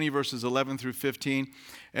Revelation 20, verses 11 through 15,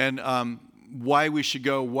 and why we should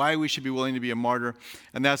go, why we should be willing to be a martyr.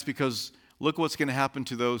 And that's because look what's going to happen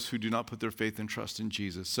to those who do not put their faith and trust in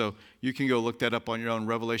Jesus. So you can go look that up on your own,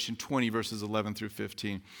 Revelation 20, verses 11 through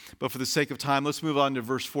 15. But for the sake of time, let's move on to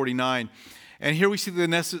verse 49. And here we see the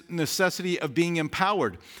necessity of being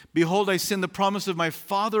empowered. Behold, I send the promise of my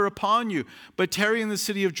Father upon you, but tarry in the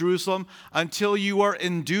city of Jerusalem until you are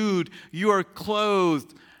endued, you are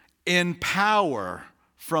clothed in power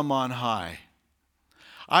from on high.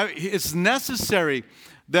 It's necessary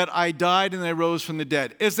that I died and I rose from the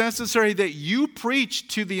dead. It's necessary that you preach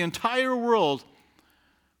to the entire world,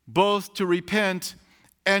 both to repent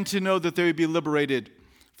and to know that they would be liberated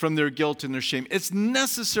from their guilt and their shame. It's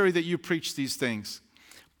necessary that you preach these things.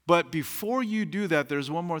 But before you do that, there's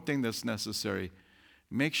one more thing that's necessary.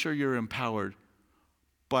 Make sure you're empowered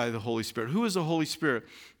by the Holy Spirit. Who is the Holy Spirit?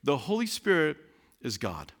 The Holy Spirit is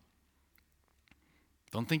God.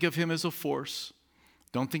 Don't think of him as a force.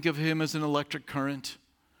 Don't think of him as an electric current.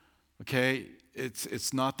 Okay?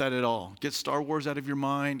 It's not that at all. Get Star Wars out of your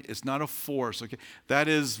mind. It's not a force. Okay? That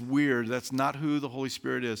is weird. That's not who the Holy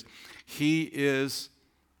Spirit is. He is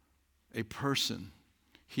a person.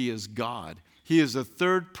 He is God. He is the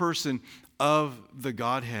third person of the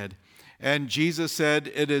Godhead. And Jesus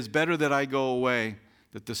said, "It is better that I go away,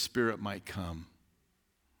 that the Spirit might come."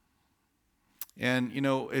 And,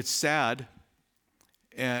 it's sad.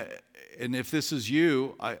 And if this is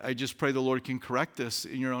you, I just pray the Lord can correct this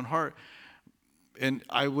in your own heart. And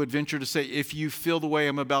I would venture to say, if you feel the way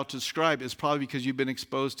I'm about to describe, it's probably because you've been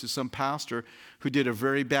exposed to some pastor who did a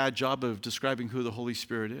very bad job of describing who the Holy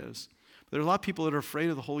Spirit is. There are a lot of people that are afraid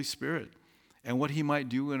of the Holy Spirit and what he might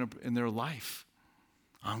do in their life.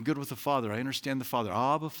 I'm good with the Father. I understand the Father.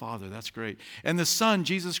 Abba, Father, that's great. And the Son,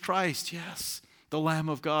 Jesus Christ, yes, the Lamb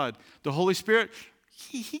of God. The Holy Spirit,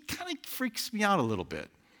 he kind of freaks me out a little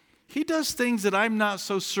bit. He does things that I'm not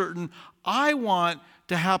so certain I want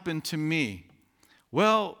to happen to me.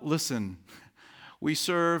 Well, listen, we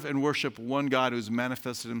serve and worship one God who's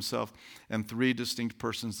manifested himself in three distinct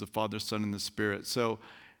persons, the Father, Son, and the Spirit. So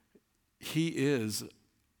he is,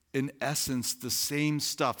 in essence, the same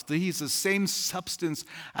stuff. He's the same substance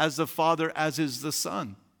as the Father, as is the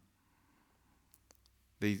Son.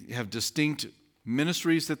 They have distinct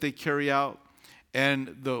ministries that they carry out,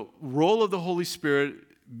 and the role of the Holy Spirit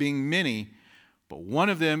being many, but one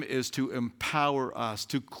of them is to empower us,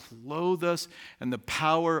 to clothe us in the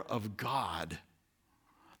power of God.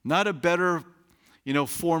 Not a better,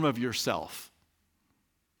 form of yourself.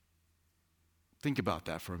 Think about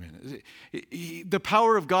that for a minute. The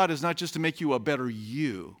power of God is not just to make you a better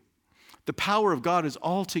you. The power of God is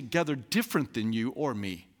altogether different than you or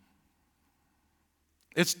me.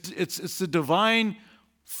 It's the divine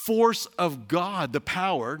force of God, the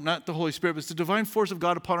power, not the Holy Spirit, but it's the divine force of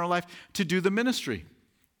God upon our life to do the ministry.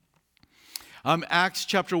 Acts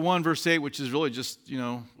chapter 1, verse 8, which is really just,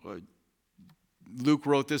 Luke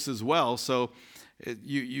wrote this as well, so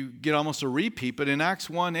you get almost a repeat, but in Acts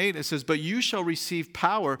 1:8 it says, "But you shall receive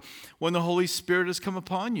power when the Holy Spirit has come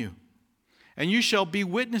upon you. And you shall be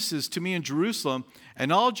witnesses to me in Jerusalem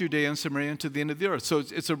and all Judea and Samaria and to the end of the earth." So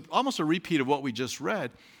it's almost a repeat of what we just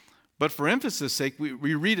read. But for emphasis' sake, we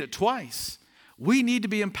read it twice. We need to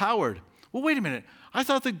be empowered. Well, wait a minute. I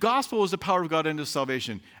thought the gospel was the power of God unto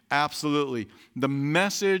salvation. Absolutely. The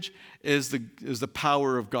message is the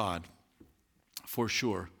power of God, for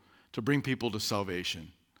sure, to bring people to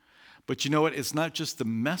salvation. But you know what? It's not just the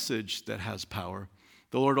message that has power.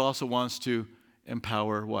 The Lord also wants to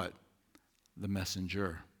empower what? The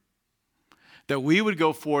messenger. That we would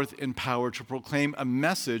go forth in power to proclaim a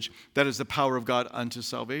message that is the power of God unto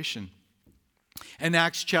salvation. In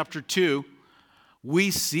Acts chapter 2,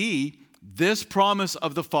 we see this promise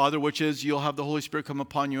of the Father, which is you'll have the Holy Spirit come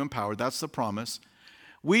upon you in power. That's the promise.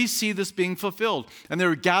 We see this being fulfilled. And they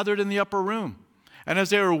were gathered in the upper room. And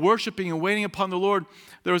as they were worshiping and waiting upon the Lord,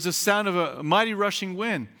 there was a sound of a mighty rushing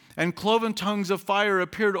wind. And cloven tongues of fire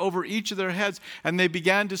appeared over each of their heads, and they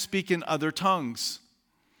began to speak in other tongues.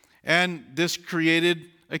 And this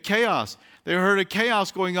created a chaos. They heard a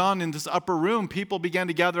chaos going on in this upper room. People began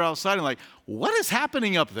to gather outside and what is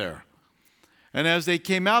happening up there? And as they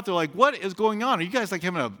came out, they're like, what is going on? Are you guys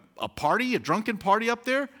having a party, a drunken party up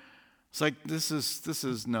there? It's like,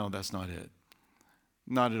 no, that's not it.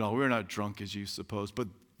 Not at all. We're not drunk as you suppose. But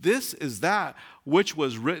this is that which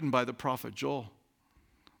was written by the prophet Joel.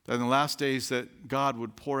 That in the last days that God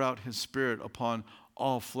would pour out his Spirit upon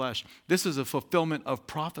all flesh. This is a fulfillment of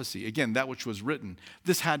prophecy. Again, that which was written.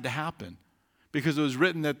 This had to happen because it was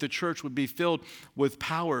written that the church would be filled with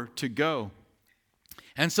power to go.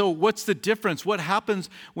 And so what's the difference? What happens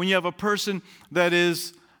when you have a person that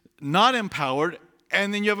is not empowered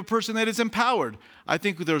and then you have a person that is empowered? I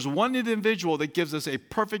think there's one individual that gives us a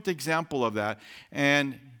perfect example of that.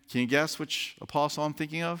 And can you guess which apostle I'm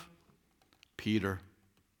thinking of? Peter.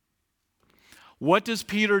 What does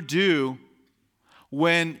Peter do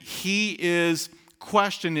when he is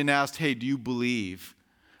questioned and asked, hey, do you believe?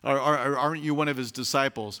 Or aren't you one of his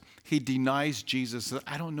disciples? He denies Jesus.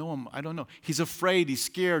 I don't know him. I don't know. He's afraid. He's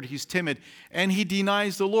scared. He's timid. And he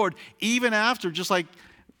denies the Lord. Even after, just like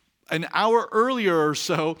an hour earlier or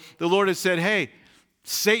so, the Lord has said, hey,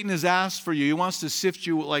 Satan has asked for you. He wants to sift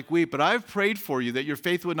you like wheat. But I've prayed for you that your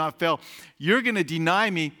faith would not fail. You're going to deny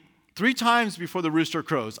me 3 times before the rooster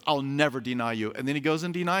crows. I'll never deny you. And then he goes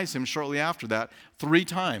and denies him shortly after that 3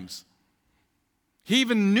 times. He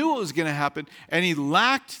even knew it was going to happen, and he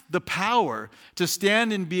lacked the power to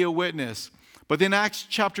stand and be a witness. But then Acts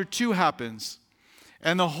chapter 2 happens,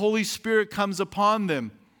 and the Holy Spirit comes upon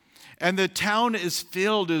them. And the town is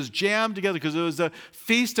filled, is jammed together because it was the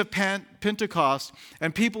feast of Pentecost.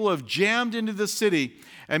 And people have jammed into the city.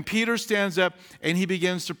 And Peter stands up and he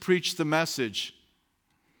begins to preach the message.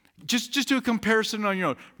 Just do a comparison on your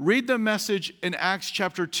own. Read the message in Acts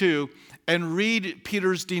chapter 2 and read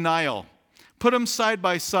Peter's denial. Put them side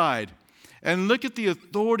by side. And look at the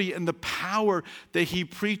authority and the power that he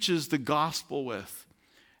preaches the gospel with.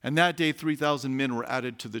 And that day, 3,000 men were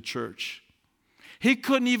added to the church. He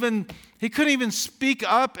couldn't even speak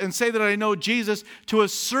up and say that I know Jesus to a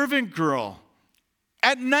servant girl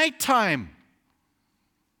at nighttime.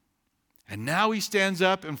 And now he stands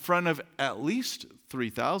up in front of at least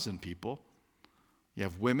 3,000 people. You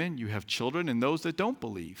have women, you have children, and those that don't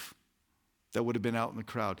believe that would have been out in the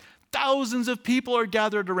crowd. Thousands of people are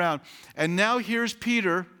gathered around. And now here's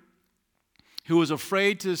Peter, who was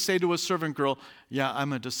afraid to say to a servant girl, yeah,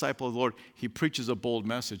 I'm a disciple of the Lord. He preaches a bold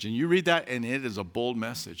message. And you read that, and it is a bold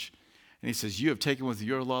message. And he says, you have taken with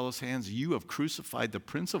your lawless hands, you have crucified the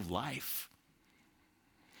Prince of Life.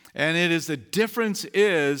 And it is, the difference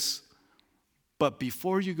is, but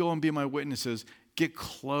before you go and be my witnesses, get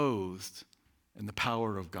clothed in the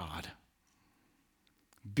power of God.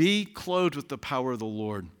 Be clothed with the power of the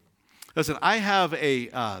Lord. Listen, I have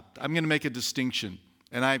I'm going to make a distinction,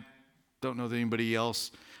 and I don't know that anybody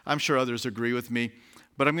else, I'm sure others agree with me,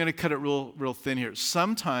 but I'm going to cut it real thin here.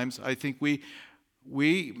 Sometimes I think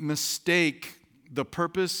we mistake the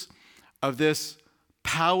purpose of this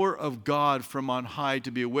power of God from on high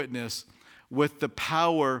to be a witness with the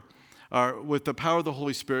power of the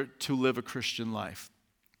Holy Spirit to live a Christian life.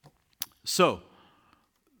 So,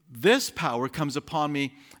 this power comes upon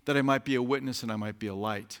me that I might be a witness and I might be a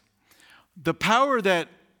light. The power that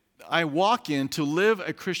I walk in to live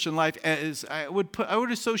a Christian life, as I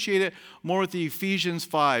would associate it more with the Ephesians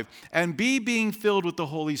 5, and being filled with the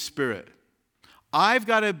Holy Spirit. I've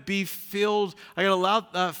got to be filled. I got to allow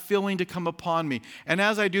that filling to come upon me. And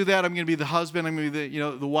as I do that, I'm going to be the husband. I'm going to be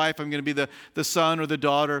the wife. I'm going to be the son or the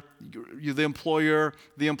daughter, the employer,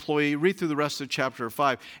 the employee. Read through the rest of chapter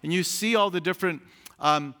 5, and you see all the different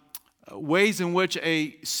ways in which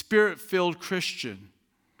a Spirit-filled Christian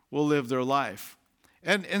will live their life.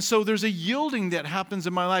 And so there's a yielding that happens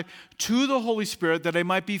in my life to the Holy Spirit that I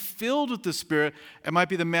might be filled with the Spirit and might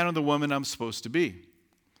be the man or the woman I'm supposed to be.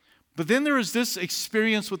 But then there is this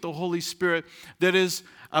experience with the Holy Spirit that is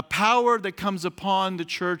a power that comes upon the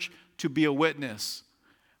church to be a witness.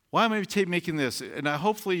 Why am I making this? And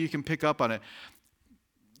hopefully you can pick up on it.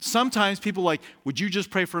 Sometimes people are like, would you just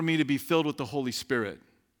pray for me to be filled with the Holy Spirit?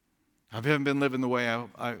 I haven't been living the way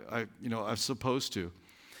I'm supposed to.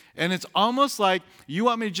 And it's almost like you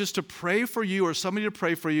want me just to pray for you or somebody to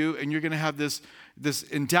pray for you, and you're going to have this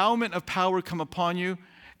endowment of power come upon you,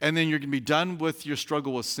 and then you're going to be done with your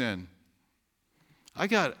struggle with sin. I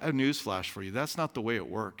got a news flash for you. That's not the way it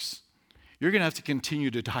works. You're going to have to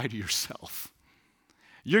continue to die to yourself.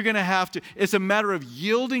 You're going to have to, it's a matter of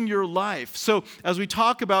yielding your life. So as we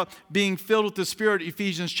talk about being filled with the Spirit,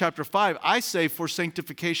 Ephesians chapter 5, I say for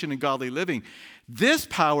sanctification and godly living, this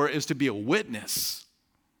power is to be a witness.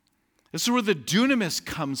 This is where the dunamis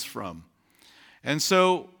comes from. And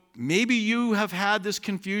so maybe you have had this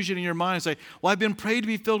confusion in your mind. It's like, well, I've been prayed to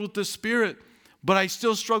be filled with the Spirit, but I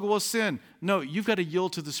still struggle with sin. No, you've got to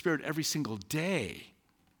yield to the Spirit every single day.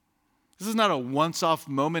 This is not a once-off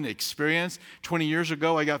moment experience. 20 years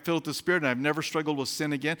ago, I got filled with the Spirit and I've never struggled with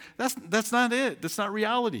sin again. That's not it. That's not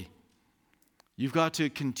reality. You've got to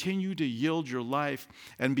continue to yield your life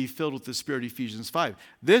and be filled with the Spirit, Ephesians 5.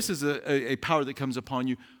 This is a power that comes upon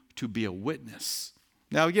you to be a witness.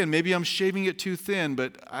 Now, again, maybe I'm shaving it too thin,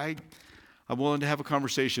 but I'm willing to have a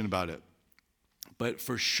conversation about it. But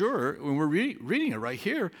for sure, when we're reading it right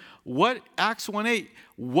here, Acts 1:8,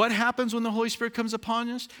 what happens when the Holy Spirit comes upon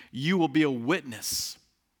us? You will be a witness.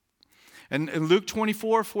 And in Luke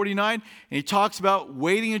 24:49, and he talks about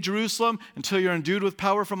waiting in Jerusalem until you're endued with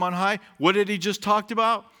power from on high. What did he just talk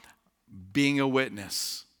about? Being a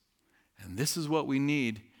witness. And this is what we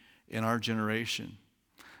need in our generation.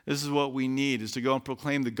 This is what we need, is to go and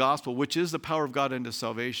proclaim the gospel, which is the power of God unto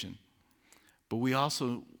salvation. But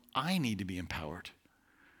I need to be empowered.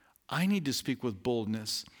 I need to speak with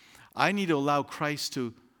boldness. I need to allow Christ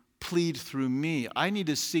to plead through me. I need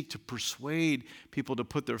to seek to persuade people to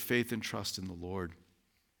put their faith and trust in the Lord.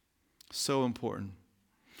 So important.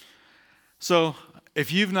 So,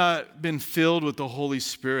 if you've not been filled with the Holy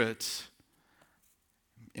Spirit,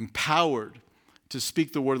 empowered to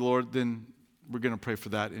speak the word of the Lord, then we're going to pray for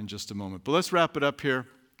that in just a moment. But let's wrap it up here.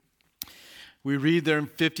 We read there in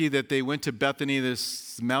 50 that they went to Bethany,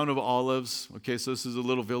 this Mount of Olives. Okay, so this is a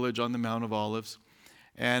little village on the Mount of Olives.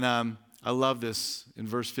 And I love this in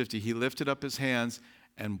verse 50. He lifted up his hands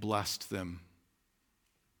and blessed them.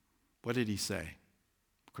 What did he say?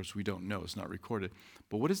 Of course, we don't know. It's not recorded.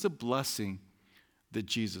 But what is the blessing that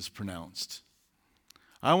Jesus pronounced?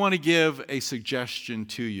 I want to give a suggestion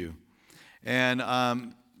to you.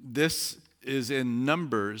 And this is in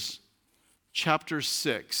Numbers chapter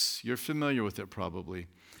 6. You're familiar with it probably.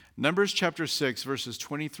 Numbers chapter 6, verses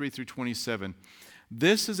 23 through 27.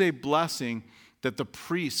 This is a blessing that the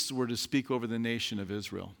priests were to speak over the nation of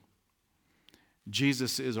Israel.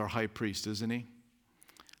 Jesus is our high priest, isn't he?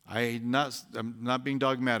 I'm not being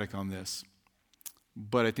dogmatic on this,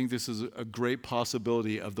 but I think this is a great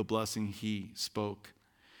possibility of the blessing he spoke.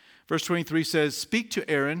 Verse 23 says, "Speak to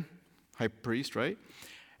Aaron," high priest, right?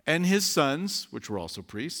 "And his sons," which were also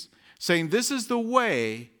priests, "saying, this is the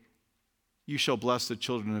way you shall bless the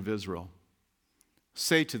children of Israel.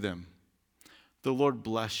 Say to them, the Lord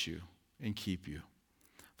bless you and keep you.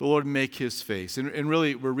 The Lord make his face." And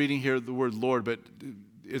really, we're reading here the word Lord, but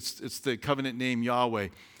it's the covenant name Yahweh.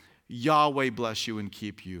 Yahweh bless you and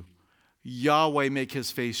keep you. Yahweh make his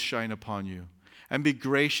face shine upon you and be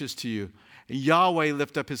gracious to you. Yahweh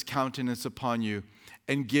lift up his countenance upon you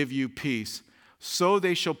and give you peace. So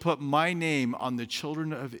they shall put my name on the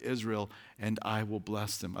children of Israel, and I will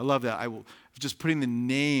bless them. I love that. I will just putting the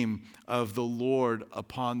name of the Lord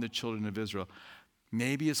upon the children of Israel.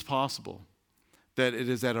 Maybe it's possible that it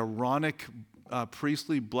is that Aaronic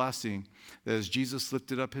priestly blessing that as Jesus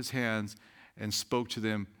lifted up his hands and spoke to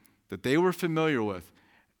them that they were familiar with.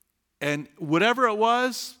 And whatever it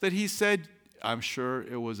was that he said, I'm sure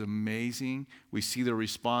it was amazing. We see their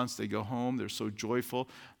response. They go home. They're so joyful.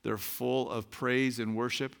 They're full of praise and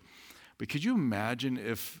worship. But could you imagine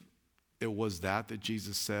if it was that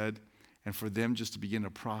Jesus said, and for them just to begin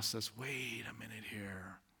to process, wait a minute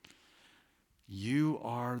here. You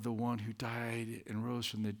are the one who died and rose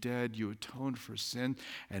from the dead. You atoned for sin.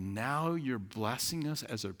 And now you're blessing us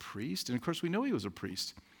as a priest. And of course, we know he was a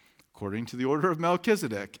priest, according to the order of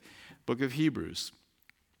Melchizedek, book of Hebrews.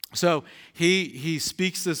 So he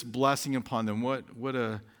speaks this blessing upon them. What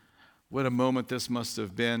a moment this must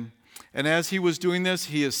have been. And as he was doing this,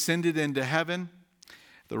 he ascended into heaven,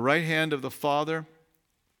 the right hand of the Father.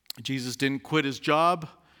 Jesus didn't quit his job.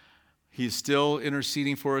 He's still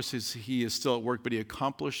interceding for us. He is still at work, but he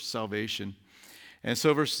accomplished salvation. And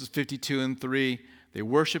so verses 52 and 3, they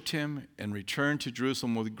worshiped him and returned to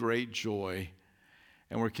Jerusalem with great joy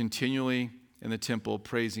and were continually in the temple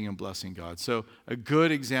praising and blessing God. So a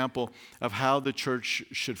good example of how the church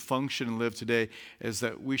should function and live today is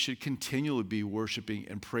that we should continually be worshiping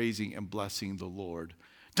and praising and blessing the Lord.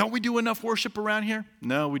 Don't we do enough worship around here?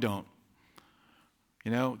 No, we don't.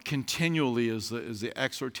 Continually is the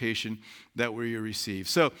exhortation that we receive.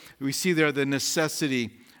 So we see there the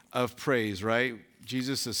necessity of praise, right?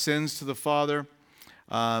 Jesus ascends to the Father,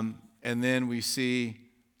 and then we see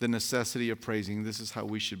the necessity of praising. This is how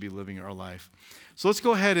we should be living our life. So let's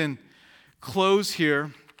go ahead and close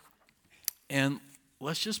here, and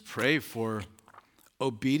let's just pray for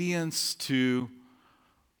obedience to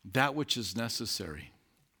that which is necessary.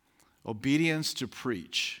 Obedience to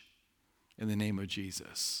preach in the name of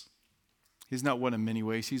Jesus. He's not one of many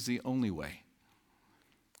ways. He's the only way.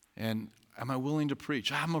 And am I willing to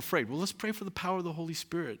preach? I'm afraid. Well, let's pray for the power of the Holy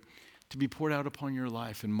Spirit to be poured out upon your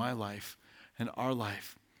life and my life and our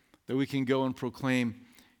life, that we can go and proclaim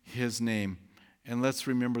his name. And let's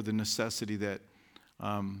remember the necessity that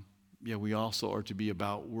we also are to be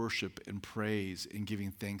about worship and praise and giving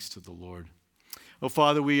thanks to the Lord. Oh,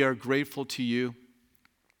 Father, we are grateful to you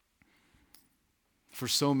for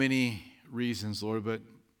so many reasons, Lord, but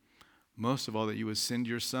most of all that you would send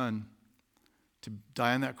your Son to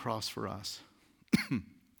die on that cross for us.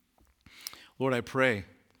 Lord, I pray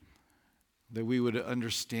that we would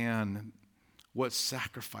understand what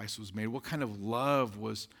sacrifice was made, what kind of love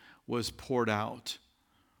was poured out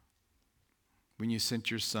when you sent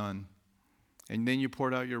your Son, and then you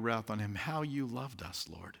poured out your wrath on him, how you loved us,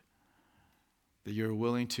 Lord, that you're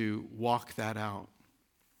willing to walk that out.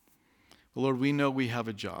 But Lord, we know we have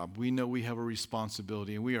a job. We know we have a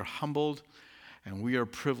responsibility, and we are humbled and we are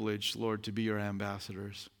privileged, Lord, to be your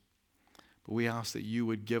ambassadors. But we ask that you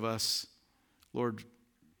would give us, Lord,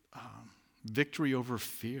 victory over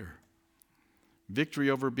fear, victory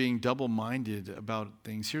over being double-minded about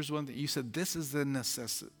things. Here's one that you said, this is the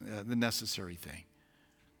necessary thing.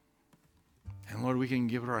 And Lord, we can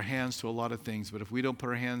give our hands to a lot of things, but if we don't put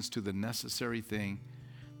our hands to the necessary thing,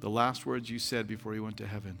 the last words you said before you went to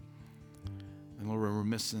heaven, and Lord, we're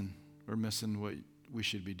missing what we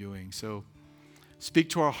should be doing. So speak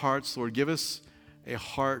to our hearts, Lord. Give us a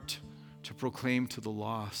heart to proclaim to the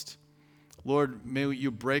lost, Lord, may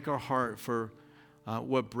you break our heart for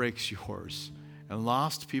what breaks yours. And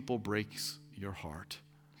lost people breaks your heart.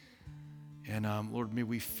 And Lord, may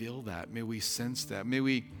we feel that. May we sense that. May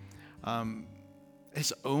we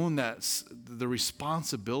just own that, the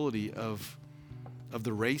responsibility of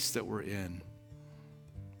the race that we're in.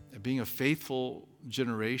 Being a faithful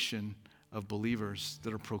generation of believers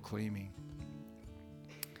that are proclaiming.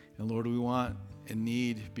 And Lord, we want and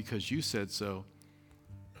need, because you said so,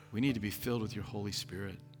 we need to be filled with your Holy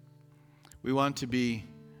Spirit. We want to be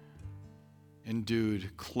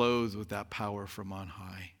endued, clothed with that power from on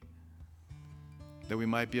high, that we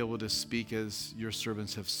might be able to speak as your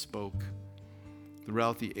servants have spoke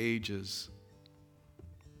throughout the ages.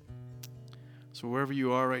 So wherever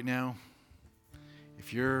you are right now,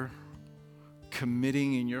 if you're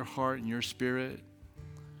committing in your heart and your spirit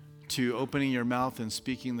to opening your mouth and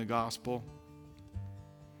speaking the gospel,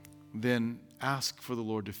 then ask for the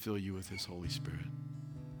Lord to fill you with his Holy Spirit.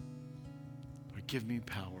 Lord, give me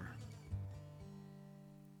power.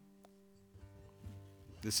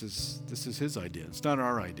 This is his idea. It's not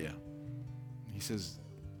our idea. He says,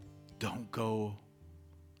 don't go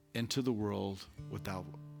into the world without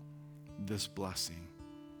this blessing.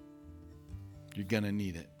 You're going to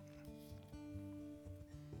need it.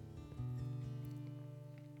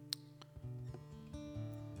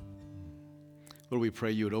 Lord, we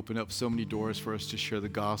pray you would open up so many doors for us to share the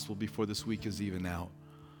gospel before this week is even out.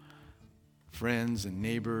 Friends and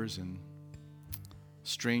neighbors and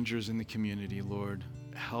strangers in the community, Lord,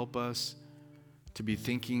 help us to be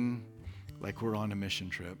thinking like we're on a mission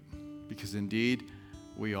trip, because indeed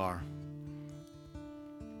we are.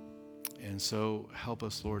 And so help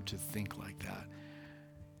us, Lord, to think like that,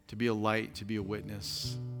 to be a light, to be a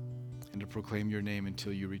witness, and to proclaim your name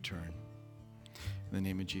until you return. In the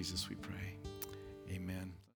name of Jesus we pray. Amen.